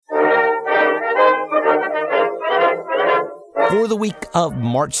For the week of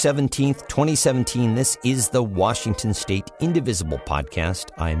March 17th, 2017, this is the Washington State Indivisible podcast.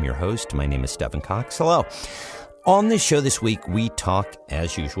 I am your host. My name is Stephan Cox. Hello. On this show this week, we talk,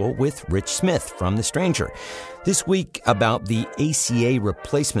 as usual, with Rich Smith from The Stranger. This week about the ACA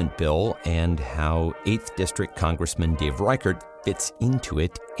replacement bill and how 8th District Congressman Dave Reichert fits into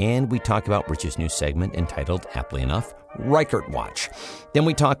it. And we talk about Rich's new segment entitled, aptly enough, Reichert Watch. Then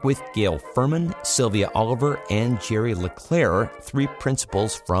we talk with Gail Furman, Sylvia Oliver, and Jerry LeClaire, three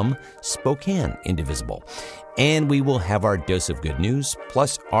principals from Spokane Indivisible. And we will have our dose of good news,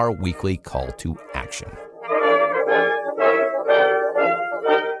 plus our weekly call to action.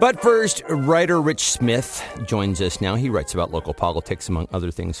 But first, writer Rich Smith joins us now. He writes about local politics, among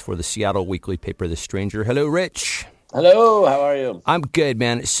other things, for the Seattle weekly paper, The Stranger. Hello, Rich. Hello, how are you? I'm good,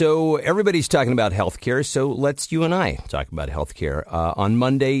 man. So everybody's talking about healthcare, so let's you and I talk about healthcare. On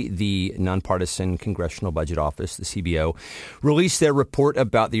Monday, the Nonpartisan Congressional Budget Office, the CBO, released their report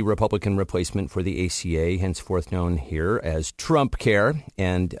about the Republican replacement for the ACA, henceforth known here as Trump Care,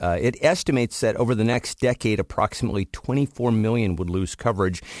 and it estimates that over the next decade, approximately 24 million would lose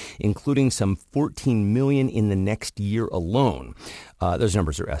coverage, including some 14 million in the next year alone. Those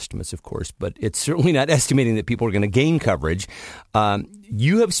numbers are estimates, of course, but it's certainly not estimating that people are going to gain coverage.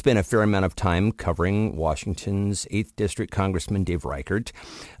 You have spent a fair amount of time covering Washington's 8th District Congressman Dave Reichert.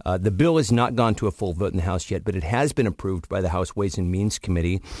 The bill has not gone to a full vote in the House yet, but it has been approved by the House Ways and Means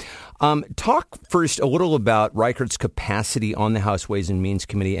Committee. Talk first a little about Reichert's capacity on the House Ways and Means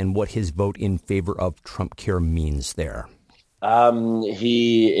Committee and what his vote in favor of Trump Care means there.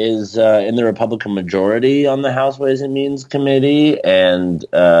 He is in the Republican majority on the House Ways and Means Committee, and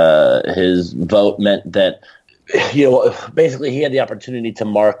his vote meant that, basically he had the opportunity to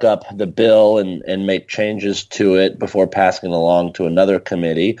mark up the bill and make changes to it before passing it along to another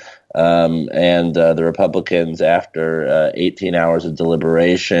committee. And the Republicans, after 18 hours of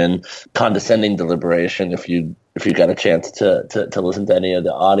deliberation, condescending deliberation, if you got a chance to listen to any of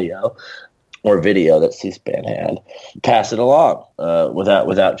the audio or video that C-SPAN had, pass it along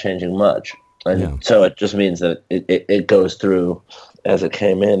without changing much. And so it just means that it goes through as it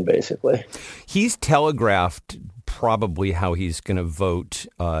came in, basically. He's telegraphed probably how he's going to vote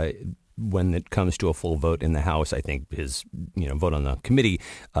when it comes to a full vote in the House. I think his vote on the committee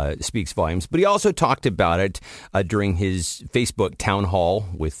speaks volumes. But he also talked about it during his Facebook town hall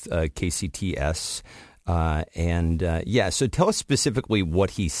with KCTS. So tell us specifically what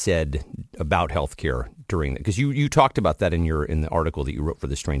he said about healthcare during that, because you talked about that in the article that you wrote for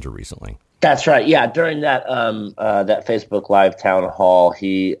The Stranger recently. That's right. Yeah, during that that Facebook Live town hall,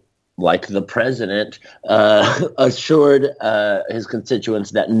 he, like the president, assured his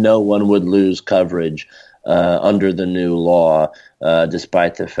constituents that no one would lose coverage under the new law,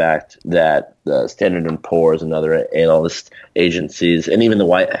 despite the fact that Standard & Poor's and other analyst agencies, and even the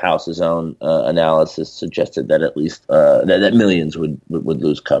White House's own analysis suggested that at least that millions would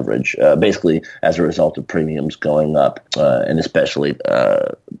lose coverage, basically as a result of premiums going up, and especially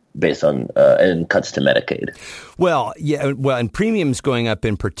based on and cuts to Medicaid. And premiums going up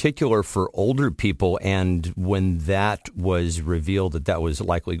in particular for older people. And when that was revealed that was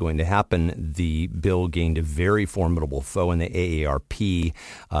likely going to happen, the bill gained a very formidable foe in the AARP.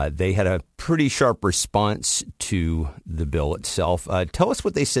 They had a pretty sharp response to the bill itself. Tell us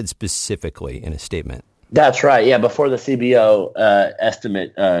what they said specifically in a statement. That's right. Yeah, before the CBO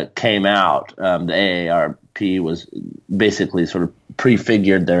estimate came out, the AARP was basically sort of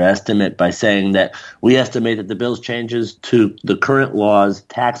prefigured their estimate by saying that we estimate that the bill's changes to the current law's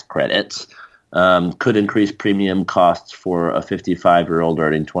tax credits could increase premium costs for a 55-year-old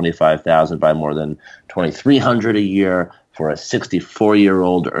earning $25,000 by more than $2,300 a year. For a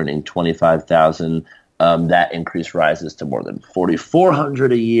 64-year-old earning $25,000, that increase rises to more than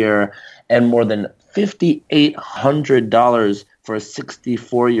 $4,400 a year, and more than $5,800 for a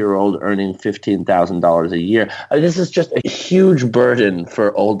 64-year-old earning $15,000 a year. I mean, this is just a huge burden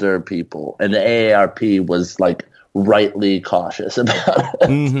for older people, and the AARP was rightly cautious about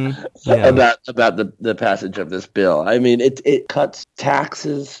about the passage of this bill. I mean, it cuts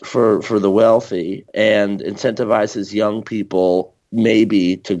taxes for the wealthy and incentivizes young people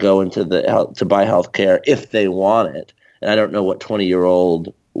maybe to go into to buy health care if they want it. And I don't know what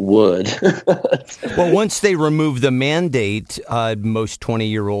 20-year-old would. Well, once they remove the mandate, most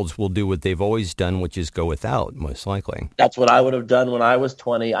 20-year-olds will do what they've always done, which is go without, most likely. That's what I would have done when I was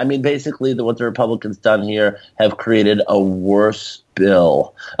 20. I mean, basically, what the Republicans done here have created a worse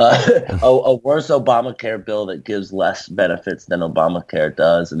bill, a worse Obamacare bill that gives less benefits than Obamacare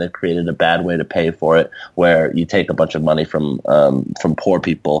does, and they've created a bad way to pay for it, where you take a bunch of money from poor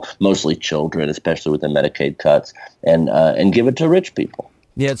people, mostly children, especially with the Medicaid cuts, and give it to rich people.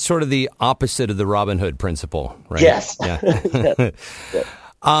 Yeah, it's sort of the opposite of the Robin Hood principle, right? Yes. Yeah.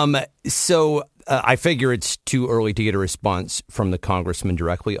 So I figure it's too early to get a response from the congressman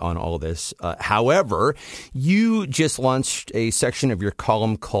directly on all of this. However, you just launched a section of your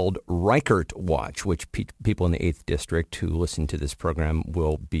column called Reichert Watch, which people in the 8th District who listen to this program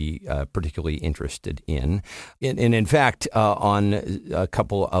will be particularly interested in. And in fact, on a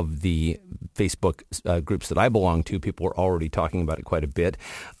couple of the Facebook groups that I belong to, people are already talking about it quite a bit.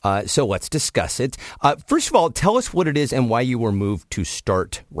 So let's discuss it. First of all, tell us what it is and why you were moved to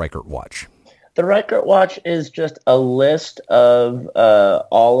start Reichert Watch. The Reichert Watch is just a list of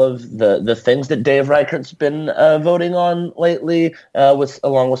all of the things that Dave Reichert's been voting on lately,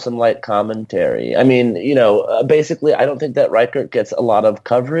 along with some light commentary. I mean, basically, I don't think that Reichert gets a lot of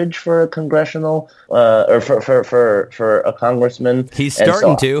coverage for a congressional or for a congressman. He's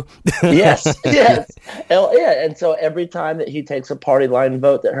starting to. Yes. Yeah. And so every time that he takes a party line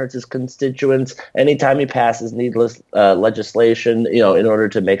vote that hurts his constituents, anytime he passes needless legislation, in order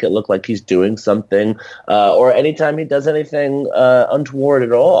to make it look like he's doing something, or anytime he does anything untoward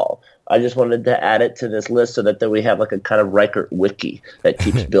at all. I just wanted to add it to this list so that we have like a kind of Reichert wiki that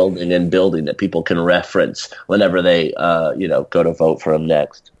keeps building and building that people can reference whenever they, go to vote for him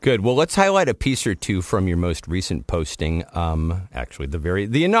next. Good. Well, let's highlight a piece or two from your most recent posting. Actually,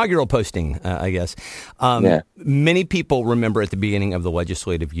 the inaugural posting, I guess. Many people remember at the beginning of the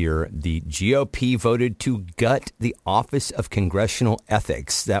legislative year, the GOP voted to gut the Office of Congressional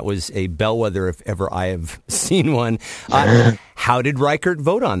Ethics. That was a bellwether if ever I have seen one. How did Reichert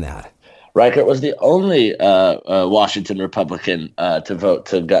vote on that? Reichert was the only Washington Republican to vote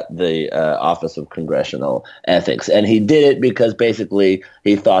to gut the Office of Congressional Ethics. And he did it because basically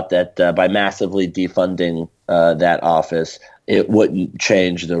he thought that by massively defunding that office, it wouldn't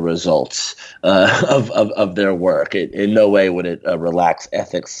change the results of their work. In no way would it relax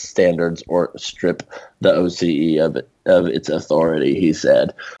ethics standards or strip the OCE of its authority, he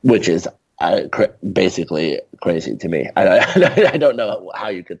said, which is basically crazy to me. I don't know how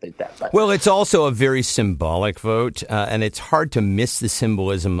you could think that. But. Well, it's also a very symbolic vote, and it's hard to miss the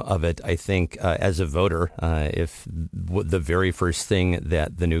symbolism of it, I think, as a voter, if the very first thing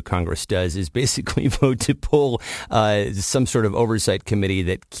that the new Congress does is basically vote to pull some sort of oversight committee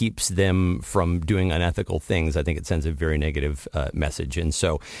that keeps them from doing unethical things. I think it sends a very negative message. And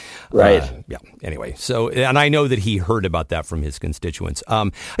so, right. Anyway, and I know that he heard about that from his constituents. I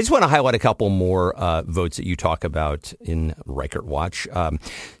just want to highlight a couple more votes that you talk about in Reichert Watch.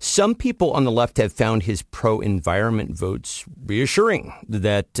 Some people on the left have found his pro-environment votes reassuring,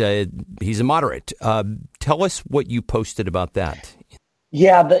 that he's a moderate. Tell us what you posted about that.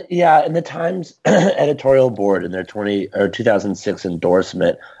 And the Times editorial board in their 2006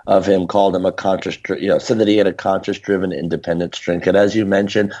 endorsement of him called him said that he had a conscience-driven independent streak. And as you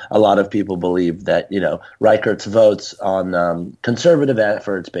mentioned, a lot of people believe that, Reichert's votes on conservative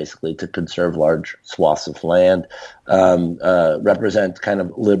efforts, basically to conserve large swaths of land, represent kind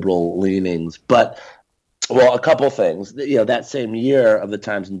of liberal leanings. But well, a couple things. That same year of the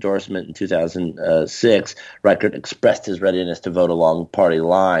Times endorsement in 2006, Reichert expressed his readiness to vote along party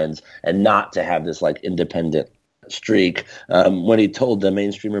lines and not to have this independent streak when he told the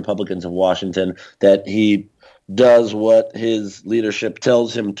mainstream Republicans of Washington that he does what his leadership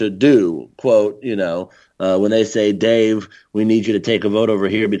tells him to do. Quote, when they say, Dave, we need you to take a vote over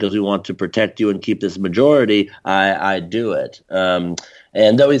here because we want to protect you and keep this majority, I do it.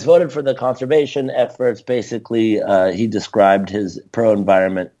 And though he's voted for the conservation efforts, basically he described his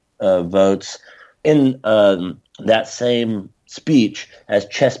pro-environment votes in that same speech as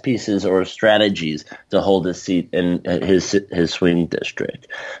chess pieces or strategies to hold his seat in his swing district.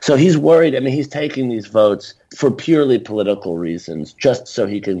 So he's worried. I mean, he's taking these votes for purely political reasons, just so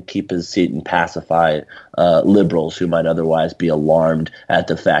he can keep his seat and pacify liberals who might otherwise be alarmed at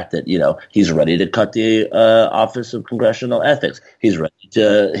the fact that, he's ready to cut the Office of Congressional Ethics. He's ready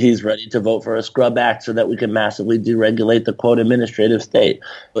to vote for a scrub act so that we can massively deregulate the quote administrative state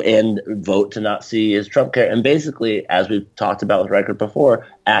and vote to not see his Trump care. And basically, as we've talked about with Reichert before,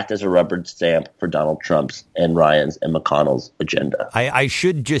 act as a rubber stamp for Donald Trump's and Ryan's and McConnell's agenda. I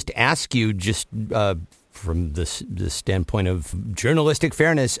should just ask you, from the standpoint of journalistic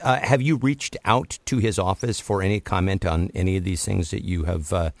fairness, have you reached out to his office for any comment on any of these things that you have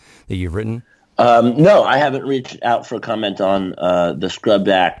that you've written? No, I haven't reached out for comment on the Scrubbed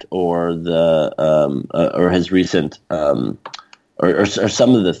Act or the or his recent or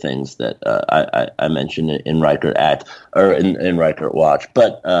some of the things that I mentioned in Reichert Act or in Reichert Watch.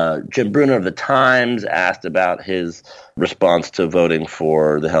 But Jim Bruner of the Times asked about his response to voting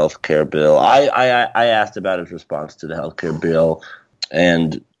for the health care bill. I asked about his response to the health care bill.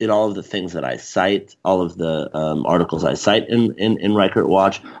 And in all of the things that I cite, all of the articles I cite in Reichert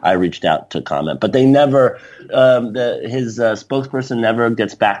Watch, I reached out to comment. But they never, his spokesperson never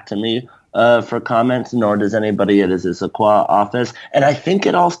gets back to me for comments, nor does anybody at his Issaquah office. And I think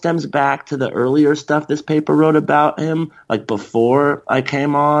it all stems back to the earlier stuff this paper wrote about him, like before I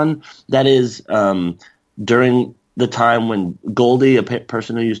came on. That is during the time when Goldie, a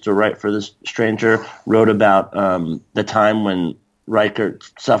person who used to write for this stranger, wrote about the time when Reichert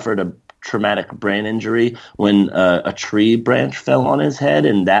suffered a traumatic brain injury when a tree branch fell on his head,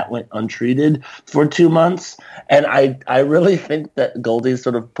 and that went untreated for 2 months. And I really think that Goldie's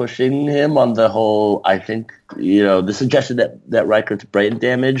sort of pushing him on the whole, I think, the suggestion that Reichert's brain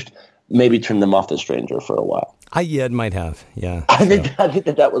damaged maybe turned them off the stranger for a while. Yeah, it might have, yeah. I think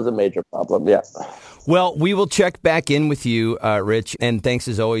that was a major problem, yeah. Well, we will check back in with you, Rich, and thanks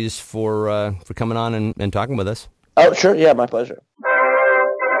as always for coming on and talking with us. Oh, sure, yeah, my pleasure.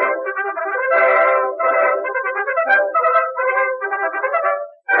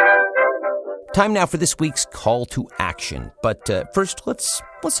 Time now for this week's call to action. But first, let's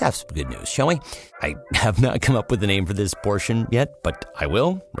have some good news, shall we? I have not come up with a name for this portion yet, but I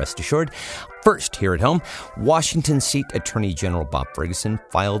will, rest assured. First, here at home, Washington State Attorney General Bob Ferguson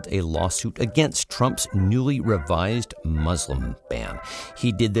filed a lawsuit against Trump's newly revised Muslim ban.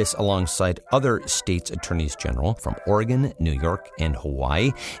 He did this alongside other states' attorneys general from Oregon, New York, and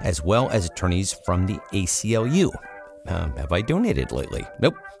Hawaii, as well as attorneys from the ACLU. Have I donated lately?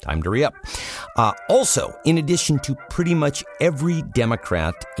 Nope. Time to re-up. Also, in addition to pretty much every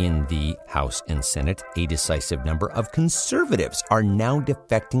Democrat in the House and Senate, a decisive number of conservatives are now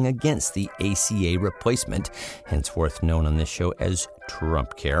defecting against the ACA replacement, henceforth known on this show as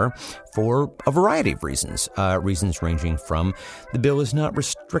Trump Care, for a variety of reasons. Reasons ranging from the bill is not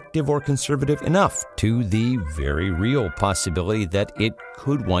restrictive or conservative enough to the very real possibility that it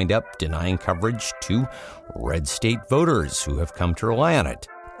could wind up denying coverage to red state voters who have come to rely on it.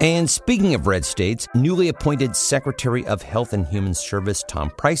 And speaking of red states, newly appointed Secretary of Health and Human Service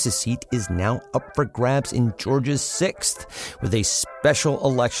Tom Price's seat is now up for grabs in Georgia's 6th, with a special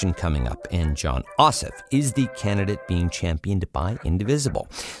election coming up, and John Ossoff is the candidate being championed by Indivisible.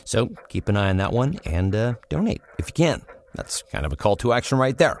 So keep an eye on that one and donate if you can. That's kind of a call to action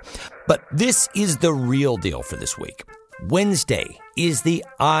right there. But this is the real deal for this week. Wednesday is the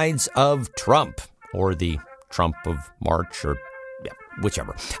Ides of Trump, or the Trump of March, or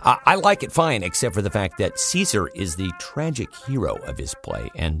whichever. I like it fine, except for the fact that Caesar is the tragic hero of his play,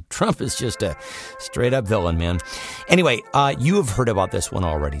 and Trump is just a straight-up villain, man. Anyway, you have heard about this one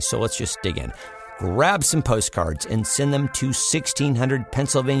already, so let's just dig in. Grab some postcards and send them to 1600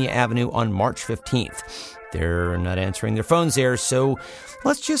 Pennsylvania Avenue on March 15th. They're not answering their phones there, so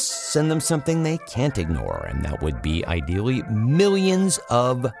let's just send them something they can't ignore, and that would be, ideally, millions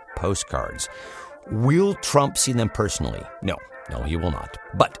of postcards. Will Trump see them personally? No, he will not.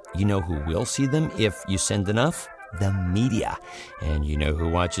 But you know who will see them if you send enough? The media. And you know who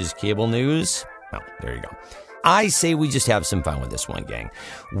watches cable news? Well, there you go. I say we just have some fun with this one, gang.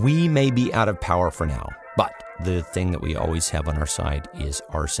 We may be out of power for now, but the thing that we always have on our side is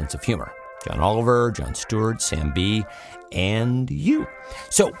our sense of humor. John Oliver, Jon Stewart, Sam B., and you.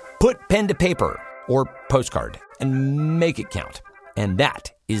 So put pen to paper or postcard and make it count. And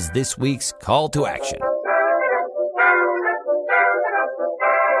that is this week's call to action.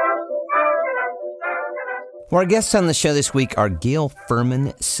 Well, our guests on the show this week are Gail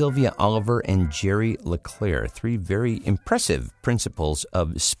Furman, Sylvia Oliver, and Jerry LeClaire, three very impressive principals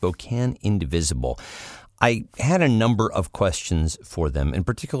of Spokane Indivisible. I had a number of questions for them, in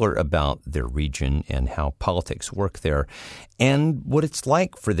particular about their region and how politics work there, and what it's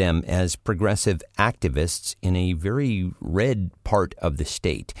like for them as progressive activists in a very red part of the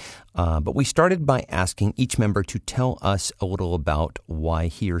state. But we started by asking each member to tell us a little about why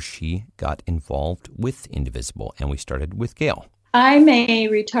he or she got involved with Indivisible, and we started with Gail. I'm a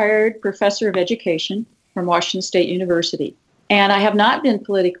retired professor of education from Washington State University, and I have not been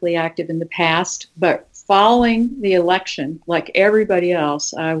politically active in the past, but following the election, like everybody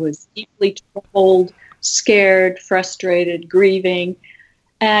else, I was deeply troubled, scared, frustrated, grieving,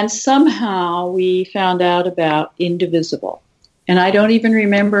 And somehow we found out about Indivisible. And I don't even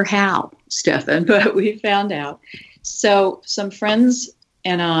remember how, Stephan, but we found out. So some friends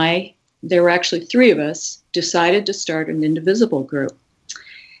and I, there were actually three of us, decided to start an Indivisible group.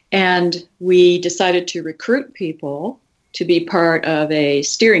 And we decided to recruit people to be part of a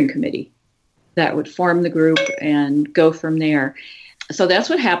steering committee that would form the group and go from there. So that's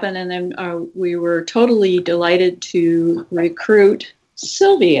what happened. And then we were totally delighted to recruit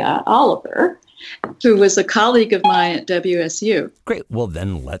Sylvia Oliver, who was a colleague of mine at WSU. Great. Well,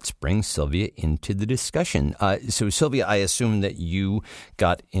 then let's bring Sylvia into the discussion. So, Sylvia, I assume that you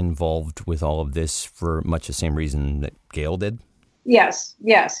got involved with all of this for much the same reason that Gail did? Yes.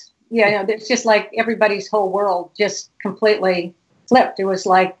 Yeah, it's just like everybody's whole world just completely flipped. It was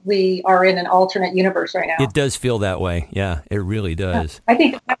like we are in an alternate universe right now. It does feel that way. Yeah, it really does. I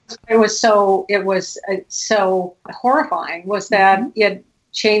think it was so horrifying was that it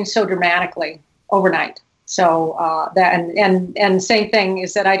changed so dramatically overnight. So that and same thing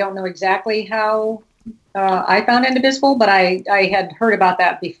is that I don't know exactly how I found Indivisible, but I had heard about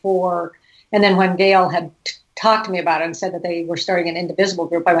that before. And then when Gail had talked to me about it and said that they were starting an Indivisible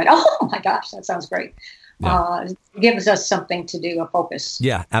group, I went, oh my gosh, that sounds great. Yeah. Gives us something to do, a focus.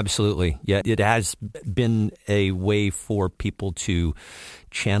 Yeah, absolutely. Yeah, it has been a way for people to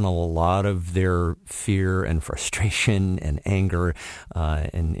channel a lot of their fear and frustration and anger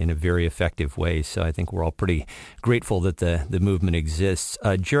in a very effective way. So I think we're all pretty grateful that the movement exists.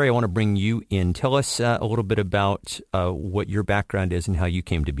 Jerry, I want to bring you in. Tell us a little bit about what your background is and how you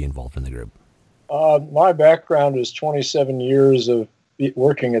came to be involved in the group. My background is 27 years of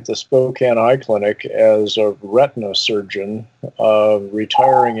working at the Spokane Eye Clinic as a retina surgeon,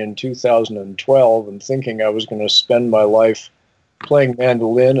 retiring in 2012 and thinking I was going to spend my life playing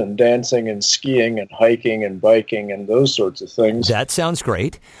mandolin and dancing and skiing and hiking and biking and those sorts of things. That sounds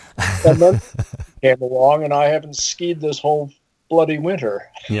great. And then came along and I haven't skied this whole bloody winter.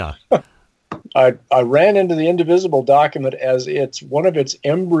 Yeah. I ran into the Indivisible document as it's one of its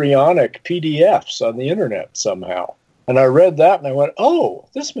embryonic PDFs on the internet somehow. And I read that and I went, oh,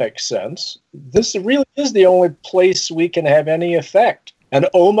 this makes sense. This really is the only place we can have any effect. And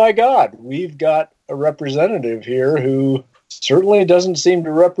oh my God, we've got a representative here who certainly doesn't seem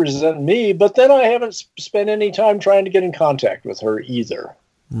to represent me, but then I haven't spent any time trying to get in contact with her either.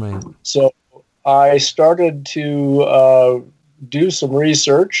 Right. So I started to do some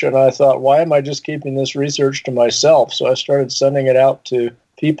research and I thought, why am I just keeping this research to myself? So I started sending it out to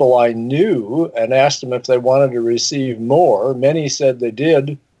people I knew and asked them if they wanted to receive more. Many said they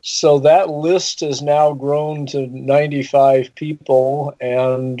did. So that list has now grown to 95 people,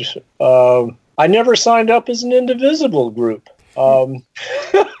 and I never signed up as an Indivisible group.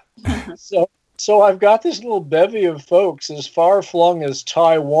 So I've got this little bevy of folks as far-flung as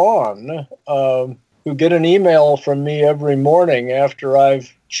Taiwan who get an email from me every morning after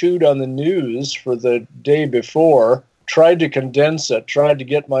I've chewed on the news for the day before, tried to condense it, tried to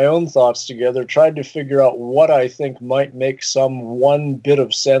get my own thoughts together, tried to figure out what I think might make some one bit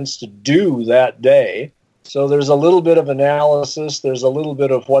of sense to do that day. So there's a little bit of analysis, there's a little bit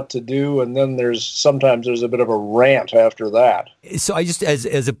of what to do, and then sometimes there's a bit of a rant after that. So I just,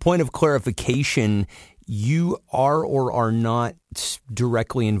 as a point of clarification, you are or are not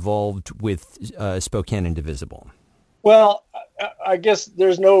directly involved with Spokane Indivisible? Well, I guess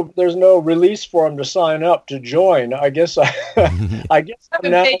there's no release form to sign up to join. I guess I'm now, I guess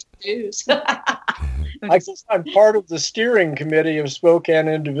I'm part of the steering committee of Spokane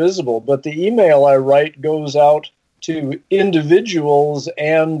Indivisible, but the email I write goes out to individuals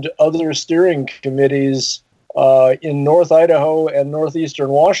and other steering committees in North Idaho and northeastern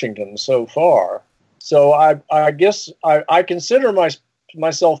Washington so far. So I guess I consider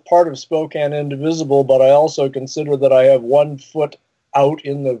myself part of Spokane Indivisible, but I also consider that I have one foot out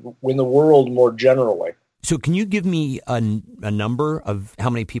in the world more generally. So can you give me a number of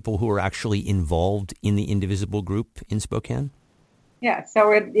how many people who are actually involved in the Indivisible group in Spokane? Yeah,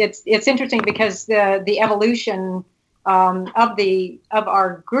 so it's interesting because the evolution of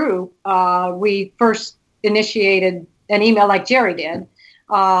our group, we first initiated an email like Jerry did,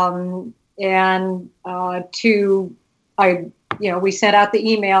 we sent out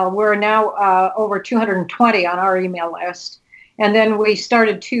the email. We're now over 220 on our email list. And then we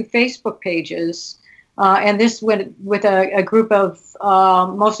started 2 Facebook pages. And this went with a group of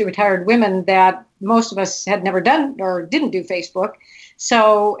mostly retired women that most of us had never done or didn't do Facebook.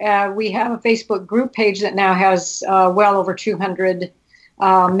 So we have a Facebook group page that now has well over 200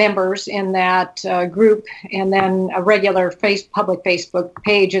 members in that group, and then a regular public Facebook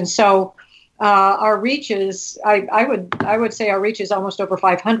page. And so our reach is, I would say our reach is almost over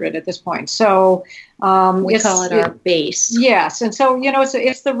 500 at this point. So we call it our base. Yes, and so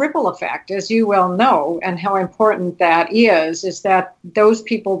it's the ripple effect, as you well know, and how important that is that those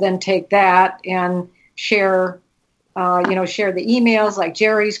people then take that and share the emails, like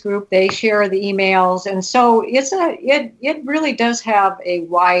Jerry's group. They share the emails, and so it really does have a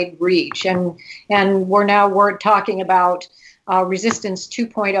wide reach, and we're talking about Resistance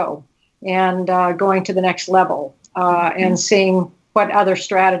 2.0. And going to the next level and seeing what other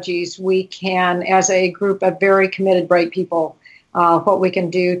strategies we can, as a group of very committed, bright people, what we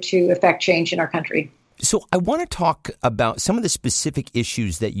can do to affect change in our country. So I want to talk about some of the specific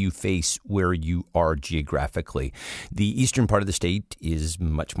issues that you face where you are geographically. The eastern part of the state is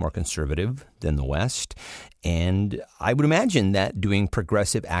much more conservative than the west. And I would imagine that doing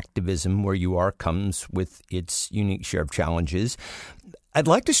progressive activism where you are comes with its unique share of challenges. I'd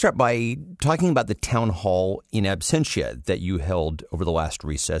like to start by talking about the town hall in absentia that you held over the last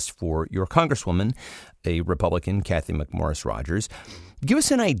recess for your Congresswoman, a Republican, Cathy McMorris Rodgers. Give us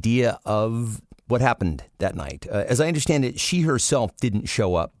an idea of what happened that night. As I understand it, she herself didn't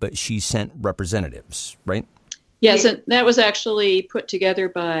show up, but she sent representatives, right? Yes, and that was actually put together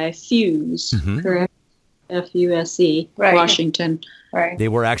by FUSE, correct? FUSE, right. Washington. Right. They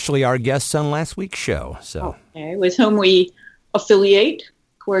were actually our guests on last week's show. So, okay, with whom we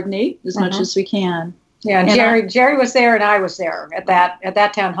coordinate as much as we can. Yeah, and Jerry was there, and I was there at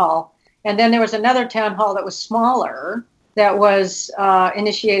that town hall. And then there was another town hall that was smaller, that was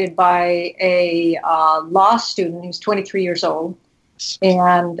initiated by a law student who's 23 years old,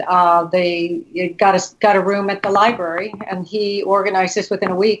 and they got a room at the library, and he organized this within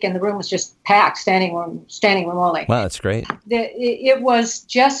a week, and the room was just packed, standing room only. Wow, that's great. It was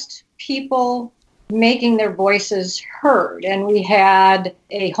just people making their voices heard. And we had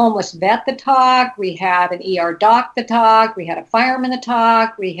a homeless vet that talked, we had an ER doc that talked, we had a fireman that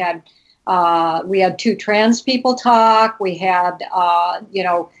talked, we had 2 trans people talk, we had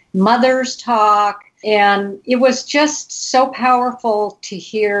mothers talk, and it was just so powerful to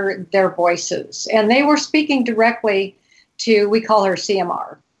hear their voices. And they were speaking directly to, we call her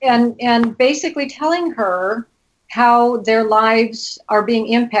CMR, and basically telling her how their lives are being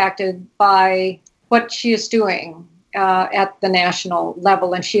impacted by what she is doing at the national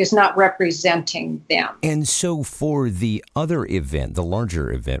level, and she is not representing them. And so for the other event, the larger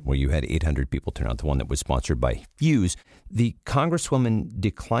event where you had 800 people turn out, the one that was sponsored by FUSE, the Congresswoman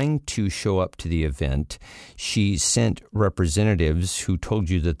declined to show up to the event. She sent representatives who told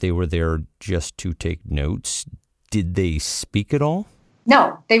you that they were there just to take notes. Did they speak at all?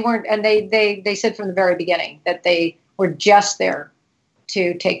 No, they weren't. And they said from the very beginning that they were just there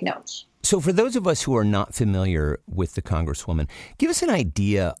to take notes. So for those of us who are not familiar with the Congresswoman, give us an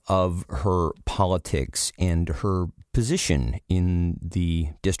idea of her politics and her position in the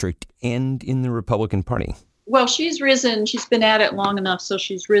district and in the Republican Party. Well, she's been at it long enough, so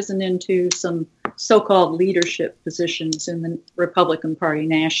she's risen into some so-called leadership positions in the Republican Party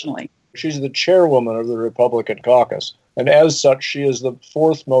nationally. She's the chairwoman of the Republican caucus, and as such, she is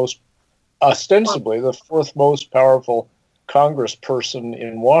ostensibly the fourth most powerful congressperson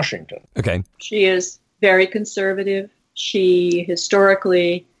in Washington. Okay. She is very conservative. She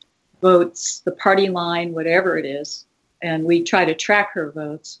historically votes the party line, whatever it is, and we try to track her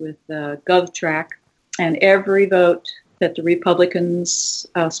votes with GovTrack. And every vote that the Republicans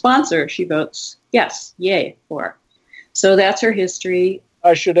sponsor, she votes yes, yay for. So that's her history.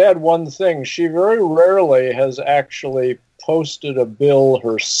 I should add one thing. She very rarely has actually posted a bill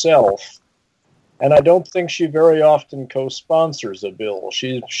herself. And I don't think she very often co-sponsors a bill.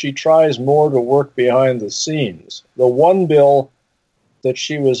 She tries more to work behind the scenes. The one bill that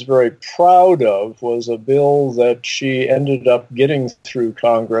she was very proud of was a bill that she ended up getting through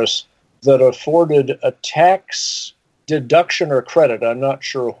Congress that afforded a tax deduction or credit, I'm not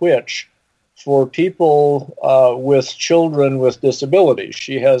sure which, for people with children with disabilities.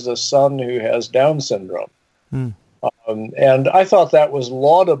 She has a son who has Down syndrome. And I thought that was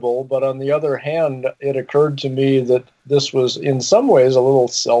laudable, but on the other hand, it occurred to me that this was in some ways a little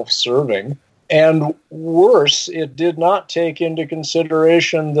self-serving. And worse, it did not take into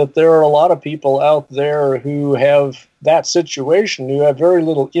consideration that there are a lot of people out there who have that situation, who have very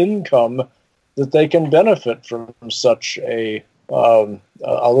little income, that they can benefit from such a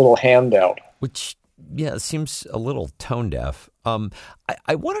little handout. Which, yeah, seems a little tone deaf.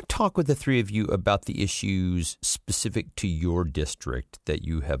 I want to talk with the three of you about the issues specific to your district that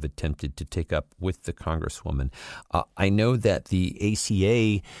you have attempted to take up with the Congresswoman. I know that the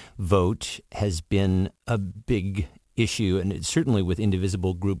ACA vote has been a big issue, and it's certainly with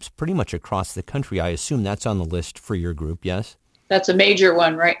indivisible groups pretty much across the country. I assume that's on the list for your group, yes? That's a major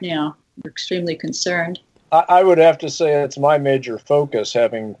one right now. We're extremely concerned. I would have to say it's my major focus,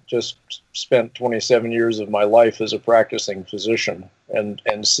 having just spent 27 years of my life as a practicing physician and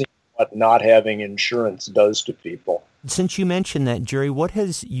seeing what not having insurance does to people. Since you mentioned that, Jerry, what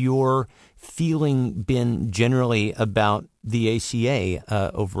has your feeling been generally about the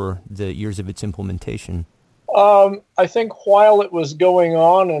ACA over the years of its implementation? I think while it was going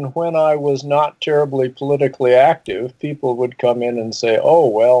on and when I was not terribly politically active, people would come in and say, oh,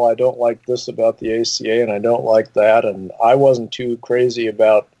 well, I don't like this about the ACA and I don't like that. And I wasn't too crazy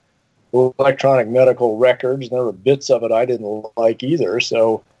about electronic medical records. There were bits of it I didn't like either.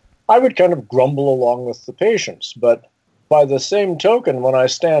 So I would kind of grumble along with the patients. But by the same token, when I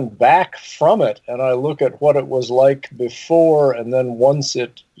stand back from it and I look at what it was like before and then once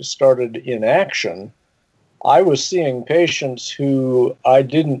it started in action, I was seeing patients who I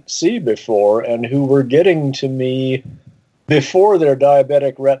didn't see before and who were getting to me before their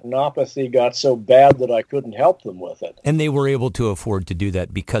diabetic retinopathy got so bad that I couldn't help them with it. And they were able to afford to do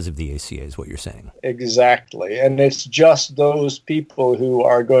that because of the ACA, is what you're saying. Exactly. And it's just those people who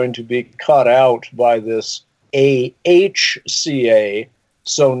are going to be cut out by this AHCA,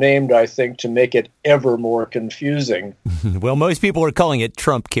 so named, I think, to make it ever more confusing. Well, most people are calling it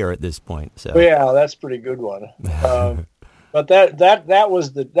Trump care at this point. So yeah, that's a pretty good one. But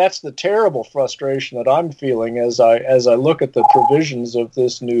that's the terrible frustration that I'm feeling as I look at the provisions of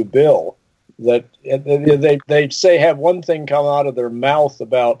this new bill. That they say have one thing come out of their mouth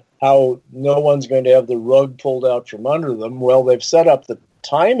about how no one's going to have the rug pulled out from under them. Well, they've set up the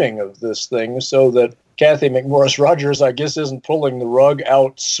timing of this thing so that Kathy McMorris Rodgers, I guess, isn't pulling the rug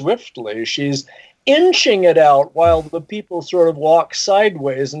out swiftly. She's inching it out while the people sort of walk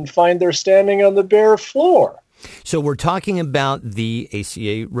sideways and find they're standing on the bare floor. So we're talking about the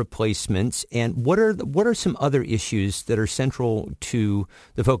ACA replacements, and what are some other issues that are central to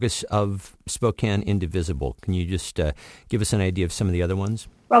the focus of Spokane Indivisible? Can you just give us an idea of some of the other ones?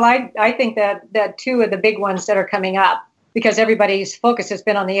 Well, I think that two of the big ones that are coming up, because everybody's focus has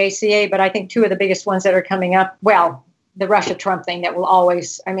been on the ACA, but I think two of the biggest ones that are coming up, well, the Russia-Trump thing that will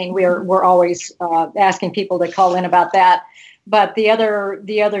always, I mean, we're always asking people to call in about that. But the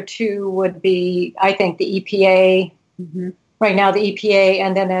other two would be, I think, the EPA, right now the EPA,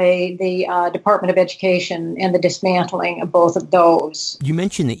 and then the Department of Education and the dismantling of both of those. You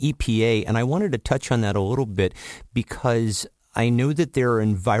mentioned the EPA, and I wanted to touch on that a little bit because I know that there are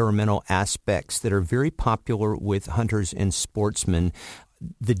environmental aspects that are very popular with hunters and sportsmen.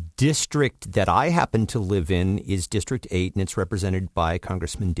 The district that I happen to live in is District 8, and it's represented by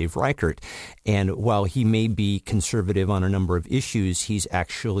Congressman Dave Reichert. And while he may be conservative on a number of issues, he's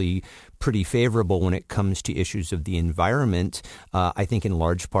actually pretty favorable when it comes to issues of the environment, I think in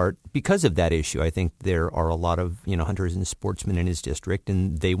large part because of that issue. I think there are a lot of hunters and sportsmen in his district,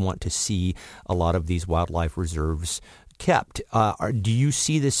 and they want to see a lot of these wildlife reserves kept. Do you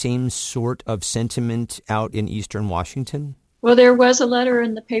see the same sort of sentiment out in eastern Washington? Well, there was a letter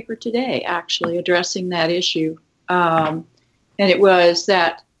in the paper today, actually, addressing that issue. And it was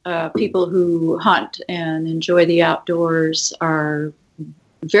that people who hunt and enjoy the outdoors are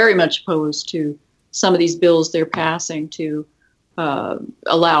very much opposed to some of these bills they're passing to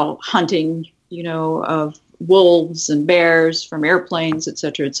allow hunting, of wolves and bears from airplanes, et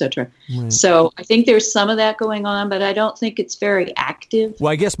cetera, et cetera. Right. So I think there's some of that going on, but I don't think it's very active.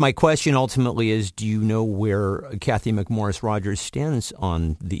 Well, I guess my question ultimately is, do you know where Kathy McMorris Rodgers stands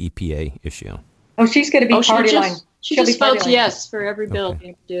on the EPA issue? Oh, she's going to be party line. She just votes yes for every bill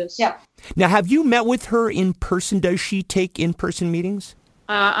being produced. Yeah. Now, have you met with her in person? Does she take in-person meetings?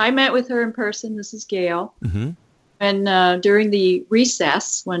 I met with her in person. This is Gail. Mm-hmm. And during the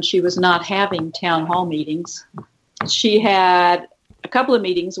recess, when she was not having town hall meetings, she had a couple of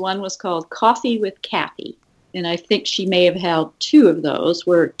meetings. One was called Coffee with Kathy. And I think she may have held two of those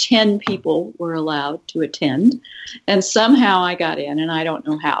where 10 people were allowed to attend. And somehow I got in, and I don't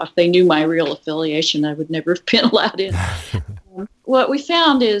know how. If they knew my real affiliation, I would never have been allowed in. What we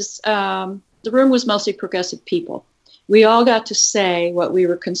found is the room was mostly progressive people. We all got to say what we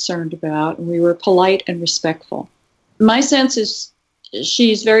were concerned about, and we were polite and respectful. My sense is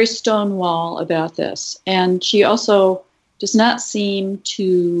she's very stonewall about this, and she also does not seem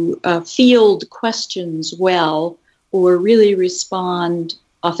to field questions well or really respond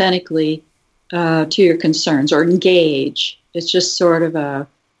authentically to your concerns or engage. It's just sort of a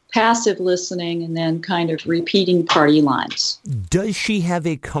passive listening and then kind of repeating party lines. Does she have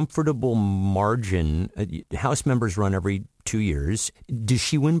a comfortable margin? House members run every 2 years. Does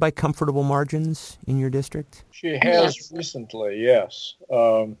she win by comfortable margins in your district? She has recently, yes.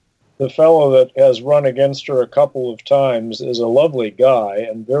 The fellow that has run against her a couple of times is a lovely guy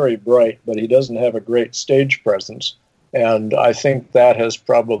and very bright, but he doesn't have a great stage presence. And I think that has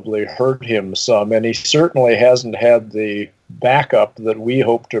probably hurt him some. And he certainly hasn't had the backup that we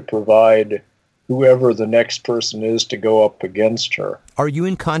hope to provide whoever the next person is to go up against her. Are you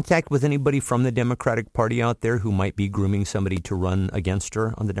in contact with anybody from the Democratic Party out there who might be grooming somebody to run against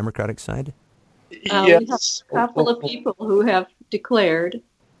her on the Democratic side? Yes. We have a couple of people who have declared.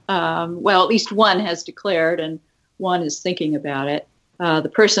 Well, at least one has declared, and one is thinking about it.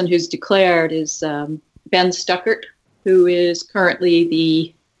 The person who's declared is Ben Stuckert, who is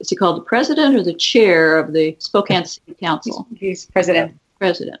currently is he called the president or the chair of the Spokane City Council? He's president.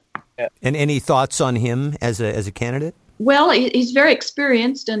 President. And any thoughts on him as a candidate? Well, he's very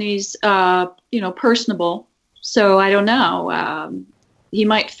experienced and he's personable. So I don't know. He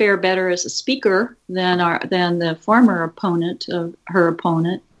might fare better as a speaker than the former opponent of her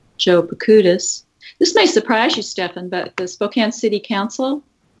opponent, Joe Pekudis. This may surprise you, Stephan, but the Spokane City Council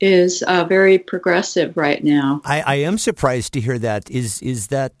is very progressive right now. I am surprised to hear that. Is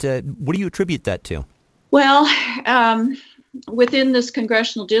that what do you attribute that to? Well, within this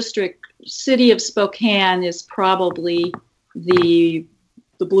congressional district, City of Spokane is probably the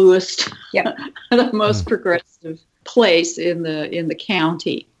bluest, the most progressive place in the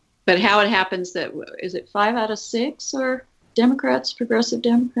county. But how it happens is it 5 out of 6 are Democrats, progressive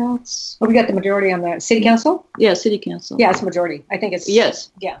Democrats? Well, we got the majority on the city council? Yeah, city council. Yeah, it's a majority. I think it's...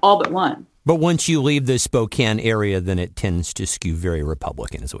 Yes, yeah, all but one. But once you leave the Spokane area, then it tends to skew very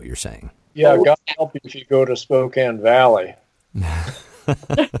Republican, is what you're saying. Yeah, God help you if you go to Spokane Valley.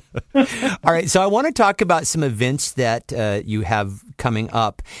 All right, so I want to talk about some events that you have coming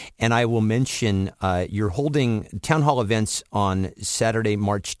up, and I will mention you're holding town hall events on Saturday,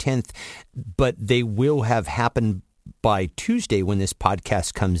 March 10th, but they will have happened by Tuesday when this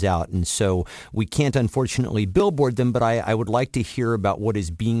podcast comes out. And so we can't, unfortunately, billboard them, but I would like to hear about what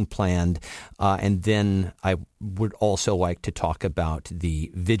is being planned. And then I would also like to talk about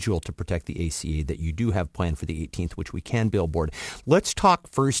the vigil to protect the ACA that you do have planned for the 18th, which we can billboard. Let's talk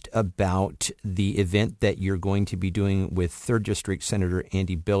first about the event that you're going to be doing with 3rd District Senator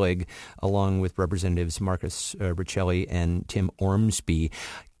Andy Billig, along with Representatives Marcus Riccelli and Tim Ormsby.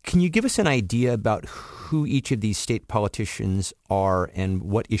 Can you give us an idea about who each of these state politicians are and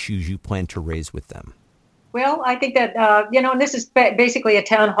what issues you plan to raise with them? Well, I think that, and this is basically a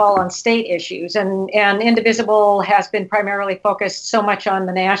town hall on state issues, and Indivisible has been primarily focused so much on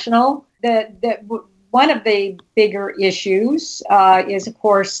the national. That one of the bigger issues is, of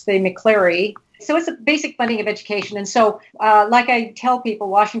course, the LeClaire. So it's a basic funding of education. And so, like I tell people,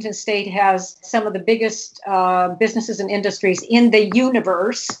 Washington State has some of the biggest businesses and industries in the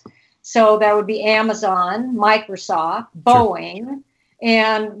universe. So that would be Amazon, Microsoft, Boeing. Sure.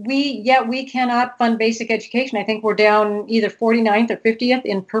 And we cannot fund basic education. I think we're down either 49th or 50th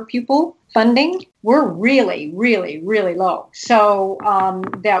in per pupil funding. We're really, really, really low. So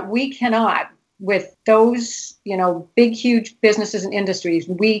that we cannot, with those, big, huge businesses and industries,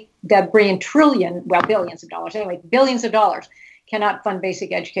 that bring in billions of dollars, billions of dollars, cannot fund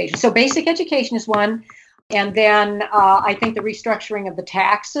basic education. So basic education is one. And then I think the restructuring of the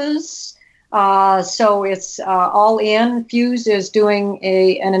taxes. So it's All In. Fuse is doing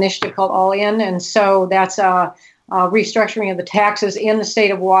an initiative called All In. And so that's a restructuring of the taxes in the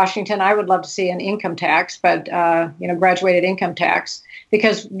state of Washington. I would love to see an income tax, but, graduated income tax,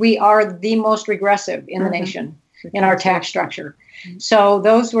 because we are the most regressive in the nation in our tax structure. So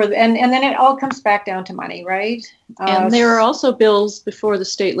those were, and then it all comes back down to money, right? And there are also bills before the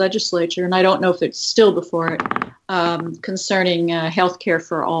state legislature, and I don't know if it's still before it, concerning health care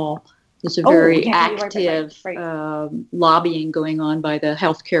for all. There's a very active lobbying going on by the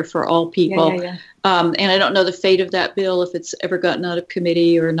Health Care for All people. Yeah. And I don't know the fate of that bill, if it's ever gotten out of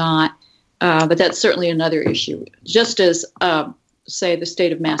committee or not. But that's certainly another issue. Just as, say, the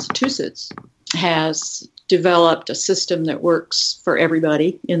state of Massachusetts has developed a system that works for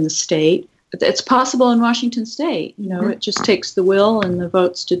everybody in the state. It's possible in Washington State. It just takes the will and the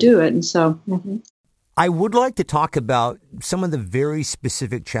votes to do it. And so... I would like to talk about some of the very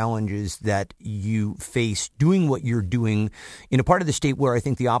specific challenges that you face doing what you're doing in a part of the state where I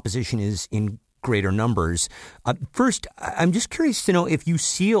think the opposition is in greater numbers. First, I'm just curious to know if you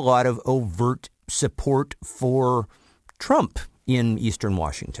see a lot of overt support for Trump in Eastern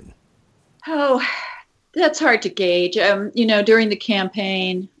Washington. Oh, that's hard to gauge. During the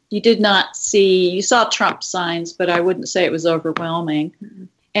campaign, you saw Trump signs, but I wouldn't say it was overwhelming. Mm-hmm.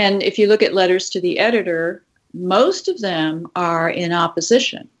 And if you look at letters to the editor, most of them are in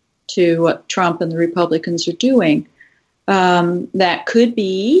opposition to what Trump and the Republicans are doing. That could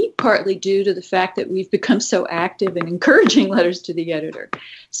be partly due to the fact that we've become so active in encouraging letters to the editor.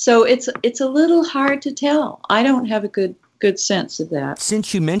 So it's a little hard to tell. I don't have a good sense of that.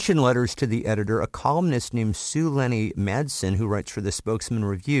 Since you mentioned letters to the editor, a columnist named Sue Lenny Madsen, who writes for the Spokesman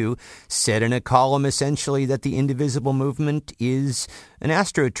Review, said in a column essentially that the Indivisible movement is an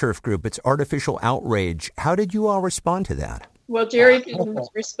AstroTurf group. It's artificial outrage. How did you all respond to that? Well, Jerry can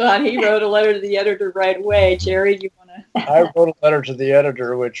respond. He wrote a letter to the editor right away. Jerry, you want to? I wrote a letter to the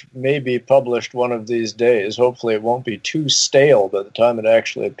editor, which may be published one of these days. Hopefully it won't be too stale by the time it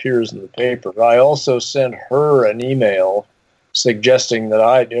actually appears in the paper. I also sent her an email suggesting that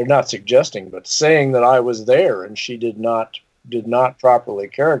but saying that I was there, and she did not properly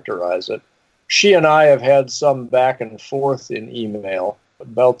characterize it. She and I have had some back and forth in email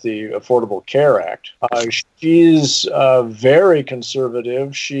about the Affordable Care Act. She's very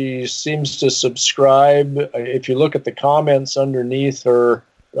conservative. She seems to subscribe. If you look at the comments underneath her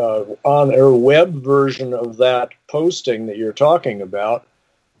on her web version of that posting that you're talking about,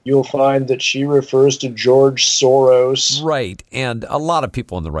 you'll find that she refers to George Soros. Right. And a lot of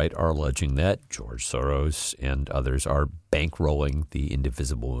people on the right are alleging that George Soros and others are bankrolling the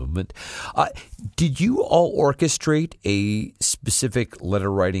Indivisible movement. Did you all orchestrate a specific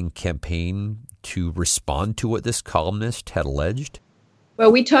letter-writing campaign to respond to what this columnist had alleged?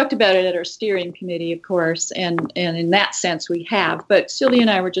 Well, we talked about it at our steering committee, of course, and in that sense we have. But Sylvia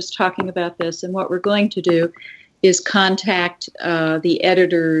and I were just talking about this, and what we're going to do is contact the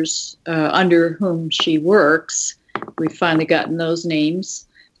editors under whom she works. We've finally gotten those names,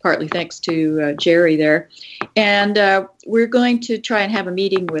 partly thanks to Jerry there. And we're going to try and have a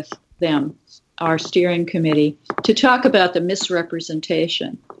meeting with them, our steering committee, to talk about the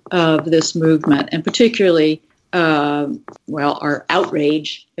misrepresentation of this movement, and particularly, our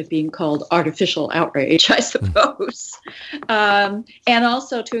outrage at being called artificial outrage, I suppose. And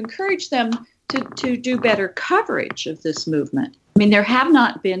also to encourage them to do better coverage of this movement. I mean, there have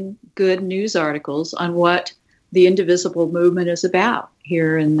not been good news articles on what the Indivisible movement is about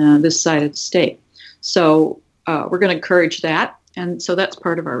here in this side of the state. So we're going to encourage that, and so that's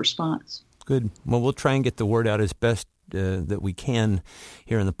part of our response. Good. Well, we'll try and get the word out as best that we can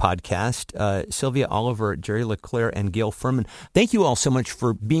here in the podcast. Sylvia Oliver, Jerry LeClaire, and Gail Furman, thank you all so much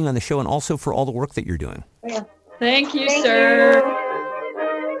for being on the show and also for all the work that you're doing. Yeah. Thank you, sir. You.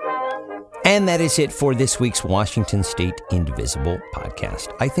 And that is it for this week's Washington State Indivisible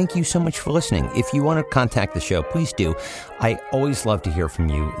podcast. I thank you so much for listening. If you want to contact the show, please do. I always love to hear from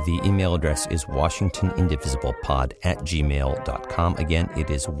you. The email address is washingtonindivisiblepod@gmail.com. Again,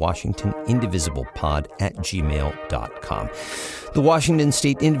 it is washingtonindivisiblepod@gmail.com. The Washington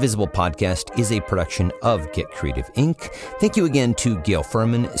State Indivisible podcast is a production of Get Creative, Inc. Thank you again to Gail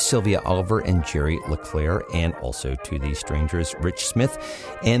Furman, Sylvia Oliver, and Jerry LeClaire, and also to the strangers, Rich Smith.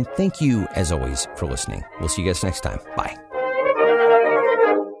 And thank you, as always, for listening. We'll see you guys next time. Bye.